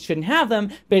trans kids shouldn't have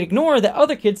them, but ignore that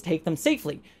other kids take them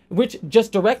safely, which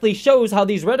just directly shows how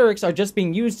these rhetorics are just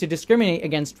being used to discriminate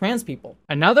against trans people.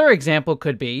 Another example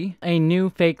could be a new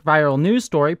fake viral news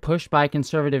story pushed by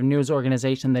conservative news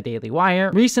organization The Daily Wire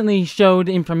recently showed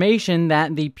information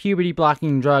that the puberty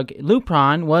blocking drug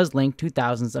Lupron was linked to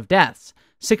thousands of deaths.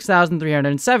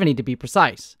 6,370 to be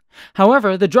precise.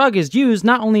 However, the drug is used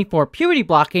not only for puberty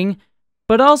blocking,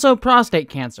 but also prostate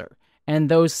cancer, and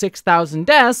those 6,000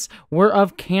 deaths were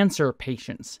of cancer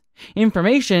patients.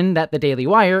 Information that the Daily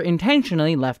Wire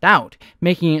intentionally left out,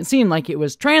 making it seem like it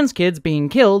was trans kids being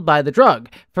killed by the drug,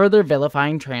 further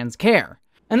vilifying trans care.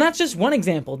 And that's just one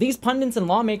example. These pundits and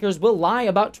lawmakers will lie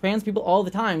about trans people all the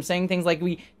time, saying things like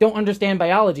we don't understand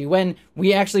biology, when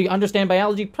we actually understand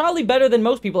biology probably better than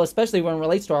most people, especially when it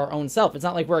relates to our own self. It's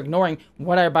not like we're ignoring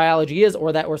what our biology is,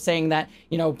 or that we're saying that,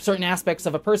 certain aspects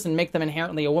of a person make them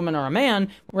inherently a woman or a man.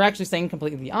 We're actually saying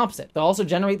completely the opposite. They'll also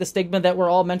generate the stigma that we're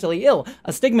all mentally ill,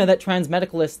 a stigma that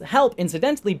transmedicalists help,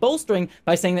 incidentally bolstering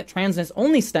by saying that transness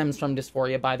only stems from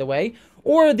dysphoria, by the way.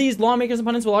 Or these lawmakers and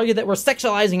pundits will argue that we're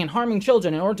sexualizing and harming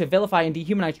children in order to vilify and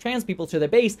dehumanize trans people to their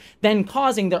base, then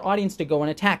causing their audience to go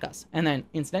and attack us, and then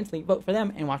incidentally vote for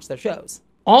them and watch their shows.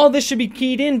 All this should be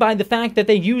keyed in by the fact that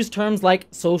they use terms like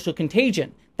social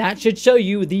contagion. That should show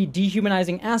you the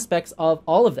dehumanizing aspects of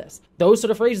all of this. Those sort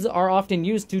of phrases are often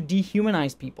used to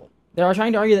dehumanize people. They are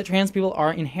trying to argue that trans people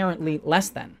are inherently less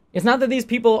than. It's not that these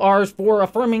people are for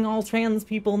affirming all trans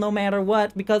people no matter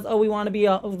what, because, we want to be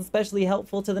especially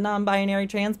helpful to the non-binary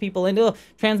trans people, and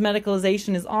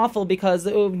transmedicalization is awful because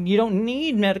you don't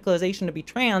need medicalization to be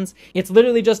trans. It's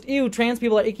literally just, trans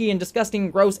people are icky and disgusting,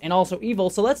 gross, and also evil,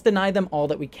 so let's deny them all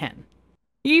that we can.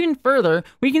 Even further,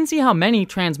 we can see how many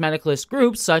transmedicalist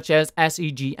groups, such as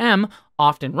SEGM,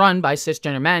 often run by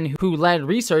cisgender men who led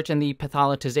research in the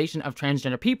pathologization of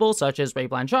transgender people, such as Ray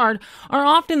Blanchard, are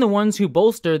often the ones who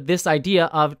bolstered this idea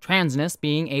of transness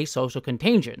being a social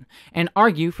contagion, and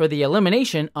argue for the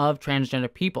elimination of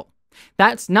transgender people.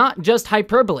 That's not just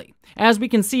hyperbole, as we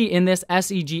can see in this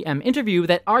SEGM interview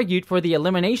that argued for the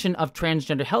elimination of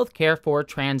transgender healthcare for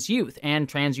trans youth and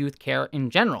trans youth care in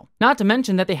general. Not to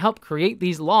mention that they helped create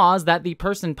these laws that the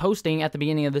person posting at the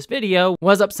beginning of this video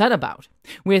was upset about,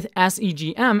 with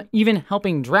SEGM even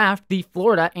helping draft the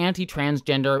Florida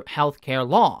anti-transgender healthcare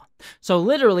law. So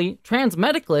literally,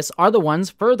 transmedicalists are the ones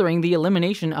furthering the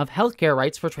elimination of healthcare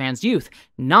rights for trans youth,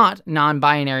 not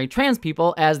non-binary trans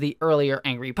people as the earlier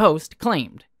angry post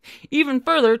claimed. Even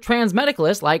further,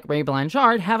 transmedicalists like Ray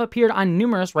Blanchard have appeared on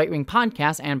numerous right-wing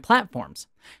podcasts and platforms.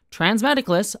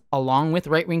 Transmedicalists, along with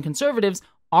right-wing conservatives,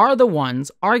 are the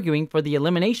ones arguing for the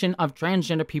elimination of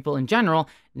transgender people in general,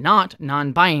 not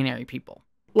non-binary people.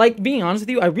 Being honest with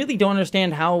you, I really don't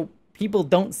understand how people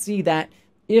don't see that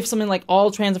if something like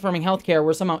all trans-affirming healthcare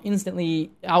were somehow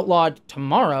instantly outlawed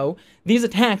tomorrow, these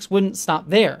attacks wouldn't stop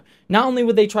there. Not only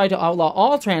would they try to outlaw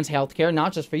all trans healthcare,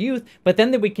 not just for youth, but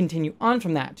then they would continue on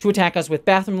from that to attack us with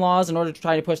bathroom laws in order to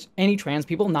try to push any trans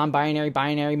people, non-binary,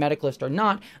 binary, medicalist or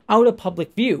not, out of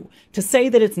public view. To say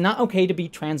that it's not okay to be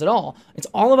trans at all. It's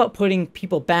all about putting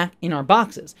people back in our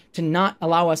boxes, to not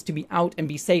allow us to be out and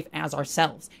be safe as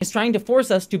ourselves. It's trying to force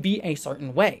us to be a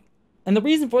certain way. And the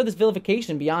reason for this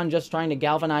vilification, beyond just trying to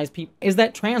galvanize people, is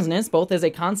that transness, both as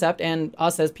a concept and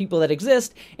us as people that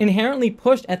exist, inherently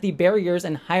push at the barriers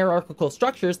and hierarchical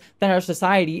structures that our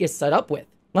society is set up with.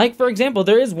 For example,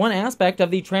 there is one aspect of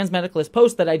the transmedicalist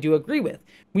post that I do agree with.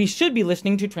 We should be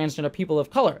listening to transgender people of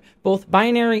color, both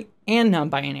binary and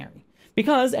non-binary.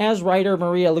 Because, as writer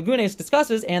Maria Lagunes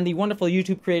discusses, and the wonderful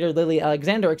YouTube creator Lily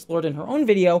Alexander explored in her own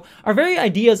video, our very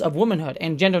ideas of womanhood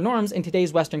and gender norms in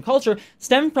today's Western culture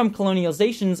stem from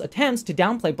colonialization's attempts to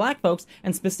downplay black folks,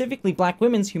 and specifically black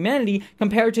women's humanity,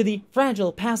 compared to the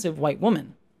fragile, passive white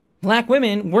woman. Black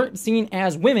women weren't seen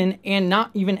as women, and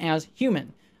not even as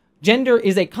human. Gender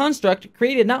is a construct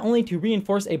created not only to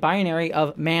reinforce a binary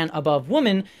of man above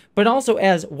woman, but also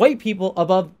as white people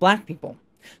above black people.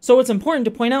 So it's important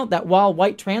to point out that while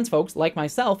white trans folks, like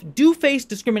myself, do face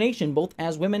discrimination both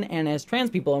as women and as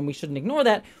trans people, and we shouldn't ignore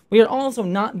that, we are also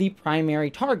not the primary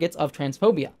targets of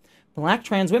transphobia. Black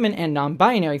trans women and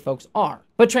non-binary folks are.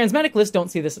 But transmedicalists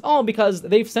don't see this at all because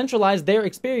they've centralized their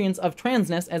experience of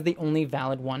transness as the only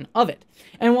valid one of it.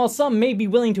 And while some may be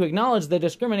willing to acknowledge the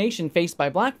discrimination faced by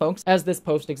black folks, as this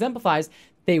post exemplifies,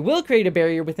 they will create a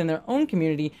barrier within their own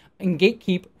community and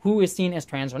gatekeep who is seen as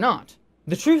trans or not.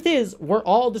 The truth is, we're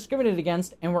all discriminated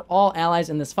against, and we're all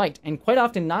allies in this fight, and quite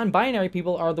often non-binary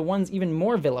people are the ones even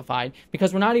more vilified,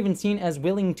 because we're not even seen as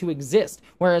willing to exist,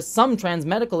 whereas some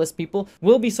transmedicalist people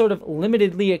will be sort of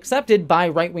limitedly accepted by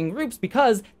right-wing groups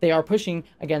because they are pushing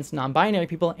against non-binary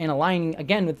people and aligning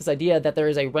again with this idea that there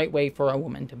is a right way for a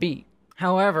woman to be.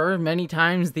 However, many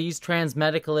times these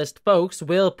transmedicalist folks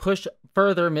will push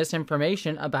further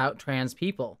misinformation about trans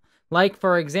people. Like,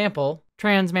 for example,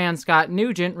 Trans man Scott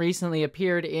Nugent recently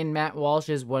appeared in Matt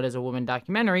Walsh's What is a Woman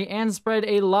documentary and spread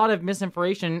a lot of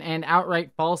misinformation and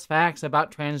outright false facts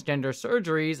about transgender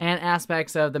surgeries and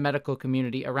aspects of the medical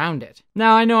community around it.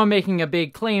 Now, I know I'm making a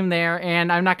big claim there,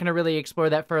 and I'm not going to really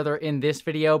explore that further in this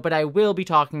video, but I will be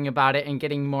talking about it and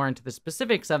getting more into the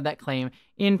specifics of that claim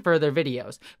in further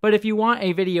videos. But if you want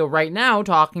a video right now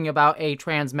talking about a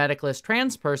transmedicalist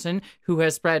trans person who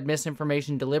has spread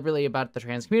misinformation deliberately about the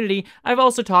trans community, I've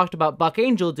also talked about Buck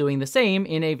Angel doing the same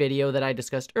in a video that I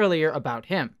discussed earlier about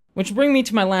him. Which brings me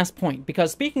to my last point,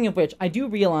 because speaking of which, I do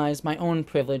realize my own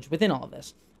privilege within all of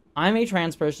this. I'm a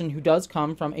trans person who does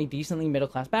come from a decently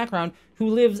middle-class background, who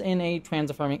lives in a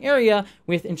trans-affirming area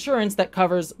with insurance that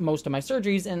covers most of my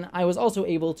surgeries, and I was also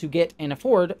able to get and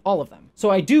afford all of them. So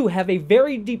I do have a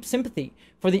very deep sympathy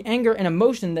for the anger and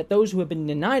emotion that those who have been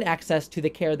denied access to the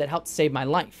care that helped save my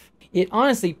life. It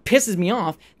honestly pisses me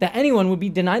off that anyone would be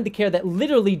denied the care that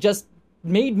literally just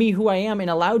made me who I am and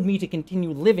allowed me to continue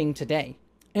living today.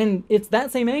 And it's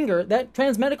that same anger that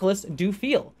transmedicalists do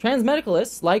feel.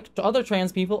 Transmedicalists, like other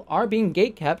trans people, are being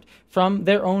gatekept from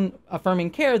their own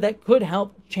affirming care that could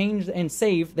help change and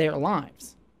save their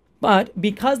lives. But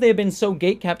because they have been so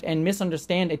gatekept and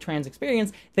misunderstand a trans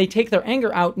experience, they take their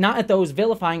anger out not at those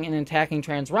vilifying and attacking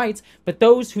trans rights, but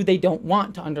those who they don't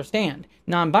want to understand,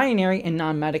 non-binary and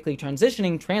non-medically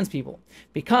transitioning trans people,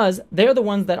 because they're the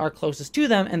ones that are closest to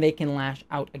them and they can lash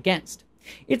out against.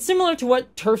 It's similar to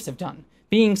what TERFs have done,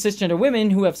 being cisgender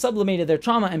women who have sublimated their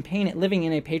trauma and pain at living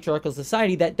in a patriarchal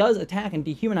society that does attack and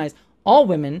dehumanize all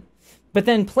women, but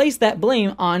then place that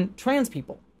blame on trans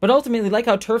people. But ultimately, like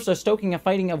how TERFs are stoking a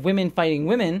fighting of women fighting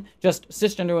women, just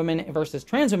cisgender women versus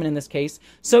trans women in this case,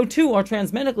 so too are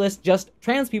transmedicalists just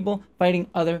trans people fighting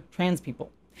other trans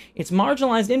people. It's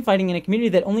marginalized infighting in a community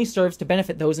that only serves to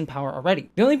benefit those in power already.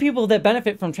 The only people that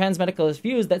benefit from transmedicalist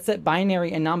views that set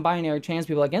binary and non-binary trans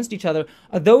people against each other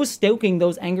are those stoking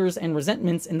those angers and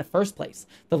resentments in the first place,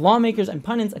 the lawmakers and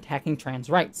pundits attacking trans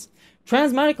rights.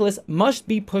 Transmedicalists must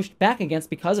be pushed back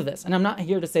against because of this, and I'm not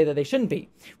here to say that they shouldn't be.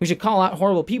 We should call out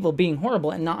horrible people being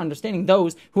horrible and not understanding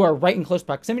those who are right in close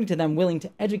proximity to them willing to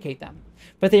educate them.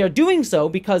 But they are doing so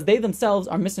because they themselves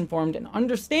are misinformed and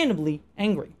understandably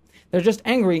angry. They're just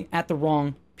angry at the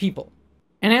wrong people.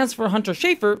 And as for Hunter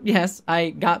Schafer, yes, I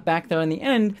got back there in the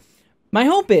end. My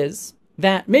hope is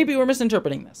that maybe we're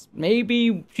misinterpreting this.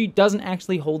 Maybe she doesn't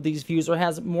actually hold these views or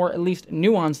has more at least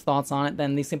nuanced thoughts on it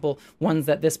than the simple ones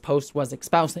that this post was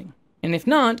espousing. And if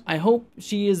not, I hope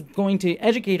she is going to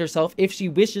educate herself if she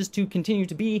wishes to continue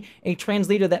to be a trans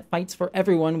leader that fights for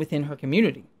everyone within her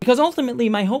community. Because ultimately,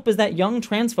 my hope is that young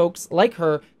trans folks like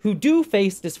her who do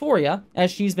face dysphoria,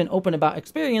 as she's been open about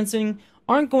experiencing,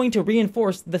 aren't going to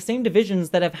reinforce the same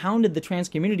divisions that have hounded the trans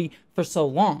community for so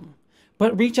long,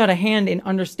 but reach out a hand in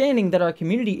understanding that our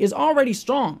community is already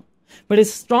strong, but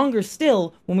is stronger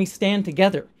still when we stand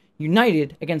together,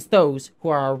 united against those who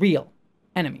are our real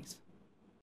enemies.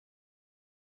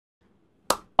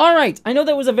 Alright, I know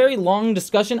that was a very long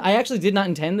discussion. I actually did not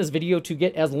intend this video to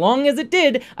get as long as it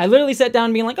did. I literally sat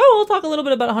down being like, oh, I'll talk a little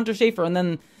bit about Hunter Schafer, and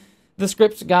then the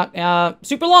script got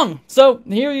super long. So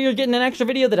here you're getting an extra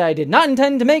video that I did not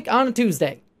intend to make on a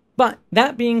Tuesday. But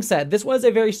that being said, this was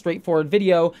a very straightforward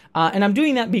video, and I'm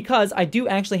doing that because I do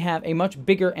actually have a much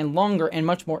bigger and longer and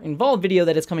much more involved video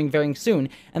that is coming very soon,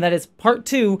 and that is part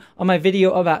 2 of my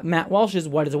video about Matt Walsh's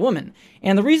What is a Woman.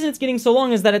 And the reason it's getting so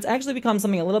long is that it's actually become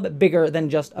something a little bit bigger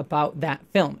than just about that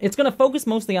film. It's going to focus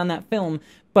mostly on that film,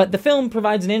 but the film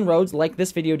provides an inroads, like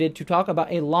this video did, to talk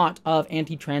about a lot of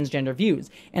anti-transgender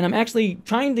views. And I'm actually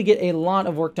trying to get a lot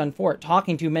of work done for it,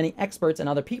 talking to many experts and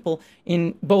other people,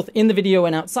 in both in the video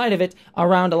and outside of it,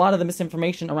 around a lot of the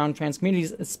misinformation around trans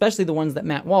communities, especially the ones that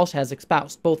Matt Walsh has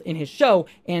espoused, both in his show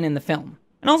and in the film.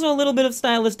 And also a little bit of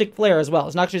stylistic flair as well.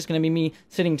 It's not just going to be me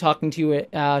sitting talking to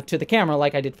it to the camera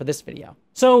like I did for this video.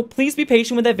 So please be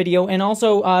patient with that video, and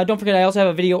also don't forget I also have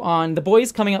a video on The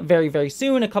Boys coming up very, very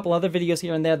soon. A couple other videos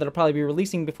here and there that'll probably be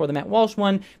releasing before the Matt Walsh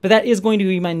one, but that is going to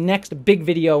be my next big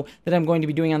video that I'm going to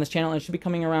be doing on this channel, and it should be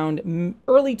coming around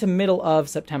early to middle of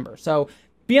September. So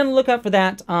be on the lookout for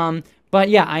that. But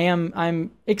yeah,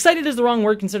 I'm excited is the wrong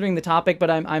word considering the topic, but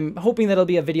I'm hoping that it'll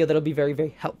be a video that'll be very,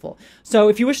 very helpful. So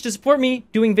if you wish to support me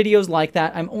doing videos like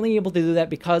that, I'm only able to do that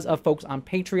because of folks on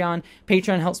Patreon.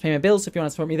 Patreon helps pay my bills, so if you want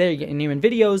to support me there, you get new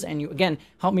videos, and you, again,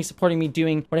 help me supporting me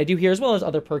doing what I do here, as well as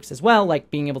other perks as well,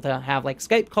 like being able to have, like,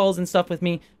 Skype calls and stuff with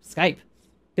me. Skype.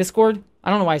 Discord? I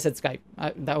don't know why I said Skype.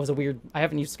 That was a weird... I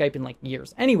haven't used Skype in like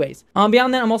years. Anyways,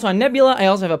 beyond that, I'm also on Nebula. I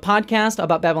also have a podcast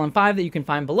about Babylon 5 that you can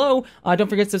find below. Don't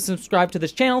forget to subscribe to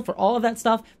this channel for all of that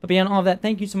stuff. But beyond all of that,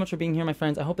 thank you so much for being here, my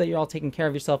friends. I hope that you're all taking care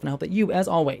of yourself, and I hope that you, as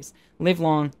always, live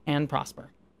long and prosper.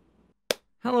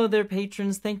 Hello there,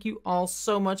 patrons. Thank you all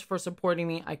so much for supporting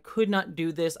me. I could not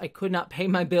do this. I could not pay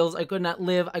my bills. I could not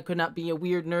live. I could not be a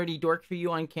weird, nerdy dork for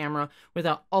you on camera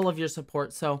without all of your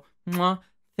support. So, mwah.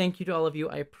 Thank you to all of you.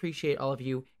 I appreciate all of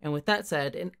you. And with that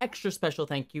said, an extra special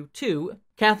thank you to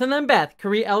Kathleen and Beth,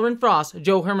 Carrie Elrin Frost,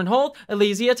 Joe Herman Holt,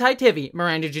 Elysia Taitivi,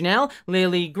 Miranda Janelle,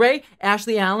 Lily Gray,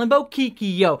 Ashley Allenbo, Kiki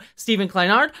Yo, Stephen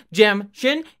Kleinard, Jem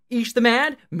Shin, Ish the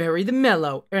Mad, Mary the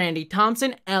Mellow, Randy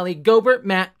Thompson, Allie Gobert,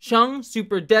 Matt Chung,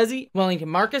 Super Desi, Wellington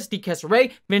Marcus, D.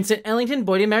 Ray, Vincent Ellington,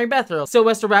 Boyd and Mary Bethel,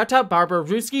 Sylvester Routout, Barbara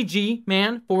Ruski, G.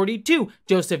 Man 42,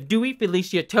 Joseph Dewey,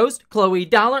 Felicia Toast, Chloe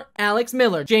Dollar, Alex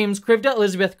Miller, James Krivda,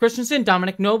 Elizabeth Christensen,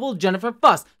 Dominic Noble, Jennifer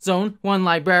Fuss, Zone 1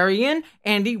 Librarian,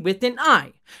 Andy with an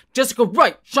I, Jessica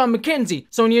Wright, Sean McKenzie,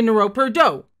 Sonia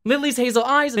Nero-Perdo, Lily's Hazel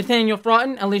Eyes, Nathaniel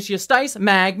Fraughton, Alicia Stice,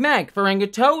 Mag,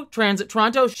 Ferenga Toe, Transit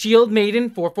Toronto, Shield Maiden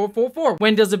 4444,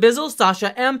 Wendell Zabizzle,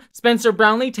 Sasha M, Spencer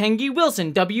Brownlee, Tangy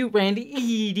Wilson, W, Randy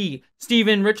E.D.,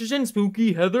 Stephen Richardson,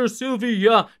 Spooky Heather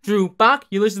Sylvia, Drew Bach,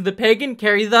 Ulysses the Pagan,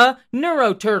 Carrie the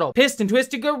Neuro Turtle, Pissed and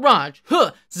Twisted Garage,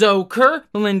 Zoe Kerr,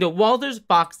 Melinda Walters,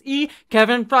 Fox E,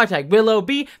 Kevin Freitag, Willow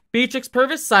B, Beatrix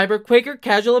Purvis, Cyber Quaker,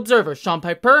 Casual Observer, Sean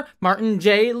Piper, Martin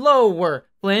J. Lower,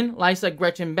 Flynn, Lysa,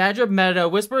 Gretchen Badger, Meta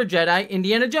Whisperer, Jedi,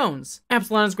 Indiana Jones.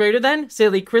 Epsilon is greater than,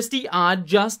 Silly Christie, Odd,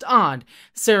 Just Odd.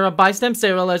 Sarah Bystem,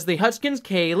 Sarah Leslie Hutchkins,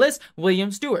 Kay Liss,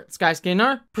 William Stewart, Sky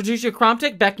Skinner, Patricia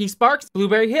Cromptic, Becky Sparks,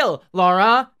 Blueberry Hill,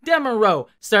 Laura Demereau,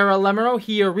 Sarah Lemero,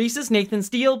 Hia Reeses, Nathan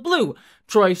Steele, Blue,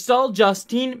 Troy Stull,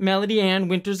 Justine, Melody Ann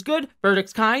Winters Good,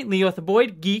 Verdix Kai, Leo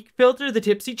Boyd, Geek, Filter, The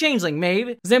Tipsy Changeling,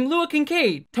 Maeve, Zemlua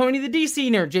Kincaid, Tony the DC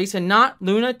Nerd, Jason Knott,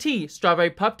 Luna T, Strawberry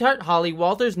Pup Tart, Holly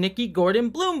Walters, Nikki Gordon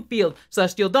Bloomfield,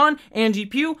 Celestial Dawn, Angie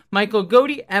Pugh, Michael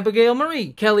Godey, Abigail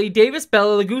Marie, Kelly Davis,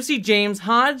 Bella Lugosi, James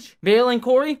Hodge, Vale and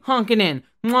Corey, honkin' in.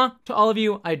 Mwah to all of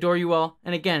you. I adore you all.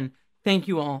 And again, thank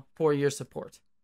you all for your support.